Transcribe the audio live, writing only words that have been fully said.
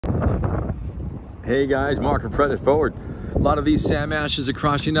Hey guys, Mark and Fred at Forward. A lot of these Sam Ashes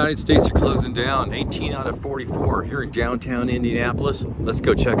across the United States are closing down. 18 out of 44 here in downtown Indianapolis. Let's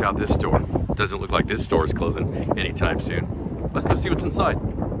go check out this store. Doesn't look like this store is closing anytime soon. Let's go see what's inside.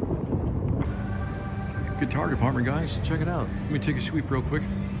 Guitar department, guys. Check it out. Let me take a sweep real quick,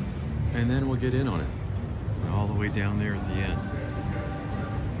 and then we'll get in on it. All the way down there at the end.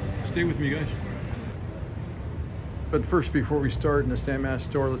 Stay with me, guys. But first, before we start in the Sam Ash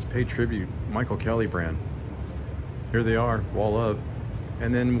store, let's pay tribute. Michael Kelly brand. Here they are, wall of,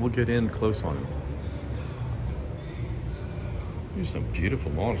 and then we'll get in close on them. Here's some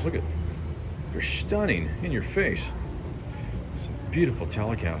beautiful models. Look at, they're stunning in your face. Some beautiful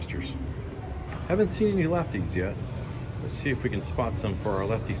Telecasters. Haven't seen any lefties yet. Let's see if we can spot some for our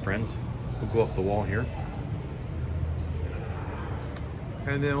lefty friends. We'll go up the wall here.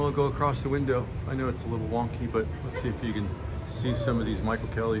 And then we'll go across the window. I know it's a little wonky, but let's see if you can see some of these Michael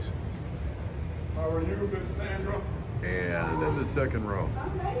Kellys. How are you, Miss Sandra? And then the second row.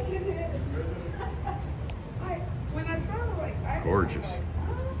 I'm making it. When I saw it, like, Gorgeous.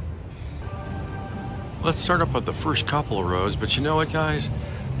 Let's start up with the first couple of rows, but you know what, guys?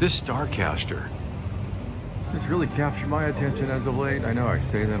 This Starcaster has really captured my attention as of late. I know I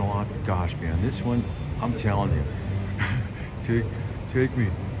say that a lot, but gosh, man, this one, I'm telling you. Take me.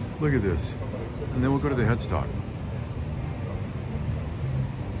 Look at this. And then we'll go to the headstock.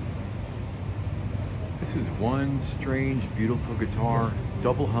 This is one strange, beautiful guitar,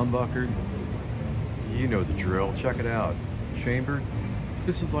 double humbuckered. You know the drill. Check it out. Chambered.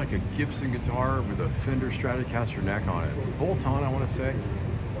 This is like a Gibson guitar with a Fender Stratocaster neck on it. Bolt-on, I want to say.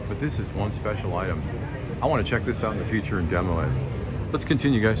 But this is one special item. I want to check this out in the future and demo it. Let's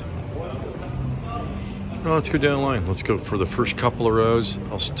continue, guys. Well, let's go down the line. Let's go for the first couple of rows.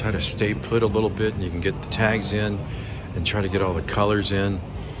 I'll try to stay put a little bit, and you can get the tags in and try to get all the colors in.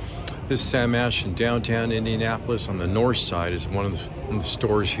 This Sam Ash in downtown Indianapolis on the north side is one of the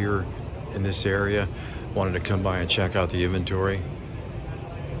stores here in this area. Wanted to come by and check out the inventory.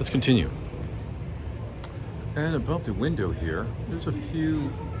 Let's continue. And above the window here, there's a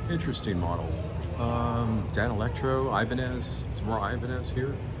few interesting models. Danelectro, Ibanez, some more Ibanez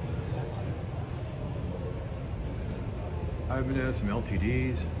here. Ibanez, some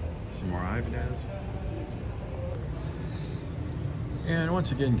LTDs, some more Ibanez. And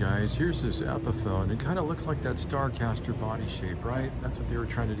once again, guys, here's this Epiphone. It kind of looks like that Starcaster body shape, right? That's what they were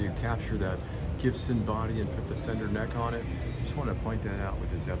trying to do, capture that Gibson body and put the Fender neck on it. Just want to point that out with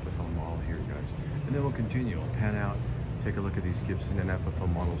this Epiphone model here, guys. And then we'll continue. I'll pan out, take a look at these Gibson and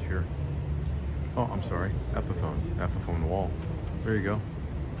Epiphone models here. Oh, I'm sorry, Epiphone wall. There you go.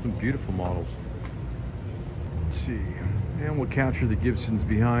 Some beautiful models. Let's see. And we'll capture the Gibsons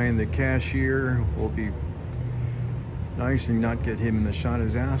behind the cashier. We'll be nice and not get him in the shot of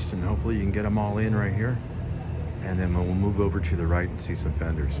his ass, and hopefully you can get them all in right here. And then we'll move over to the right and see some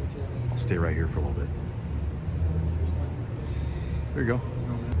Fenders. I'll stay right here for a little bit. There you go.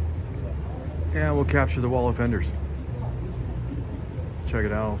 And we'll capture the wall of Fenders. Check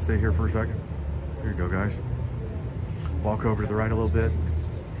it out. I'll stay here for a second. There you go, guys. Walk over to the right a little bit.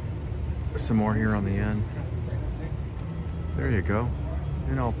 Some more here on the end. There you go.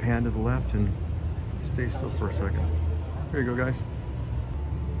 And I'll pan to the left and stay still for a second. There you go, guys.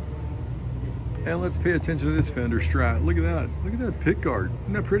 And let's pay attention to this Fender Strat. Look at that. Look at that pick guard.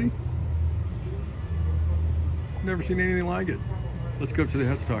 Isn't that pretty? Never seen anything like it. Let's go up to the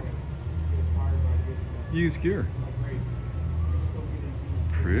headstock. Used gear.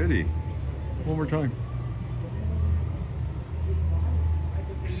 Pretty. One more time.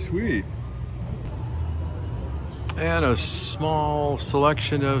 Sweet. And a small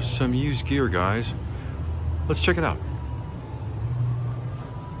selection of some used gear, guys. Let's check it out.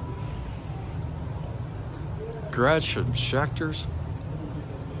 Gresham Schecters,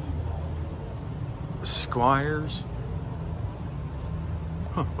 Squires.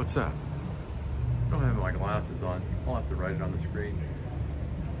 Huh, what's that? I don't have my glasses on. I'll have to write it on the screen.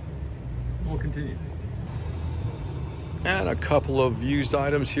 We'll continue. And a couple of used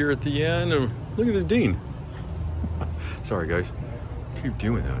items here at the end. Look at this Dean. Sorry, guys. Keep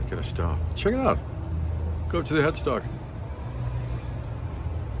doing that. Gotta stop. Check it out. Go up to the headstock.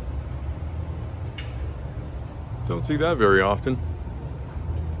 Don't see that very often.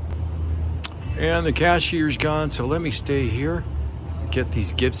 And the cashier's gone, so let me stay here, get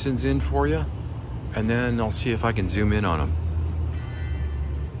these Gibsons in for you, and then I'll see if I can zoom in on them.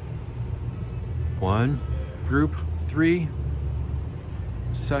 One, group 3,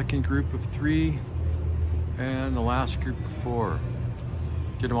 second group of 3, and the last group of 4.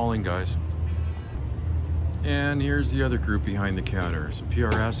 Get them all in, guys. And here's the other group behind the counters.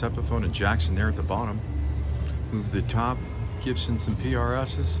 PRS, Epiphone, and Jackson there at the bottom. Move to the top, Gibsons and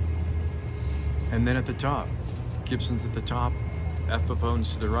PRSs. And then at the top, Gibsons at the top,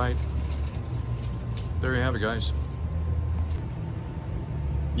 Epiphones to the right. There you have it, guys.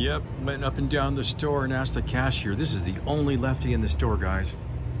 Yep, went up and down the store and asked the cashier. This is the only lefty in the store, guys.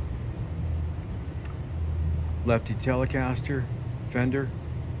 Lefty Telecaster, Fender,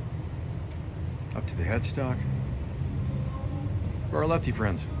 up to the headstock. For our lefty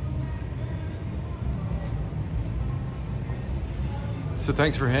friends. So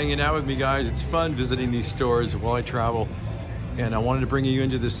thanks for hanging out with me, guys. It's fun visiting these stores while I travel. And I wanted to bring you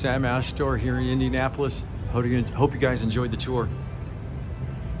into the Sam Ash store here in Indianapolis. Hope you guys enjoyed the tour.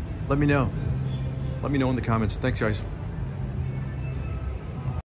 Let me know. Let me know in the comments. Thanks, guys.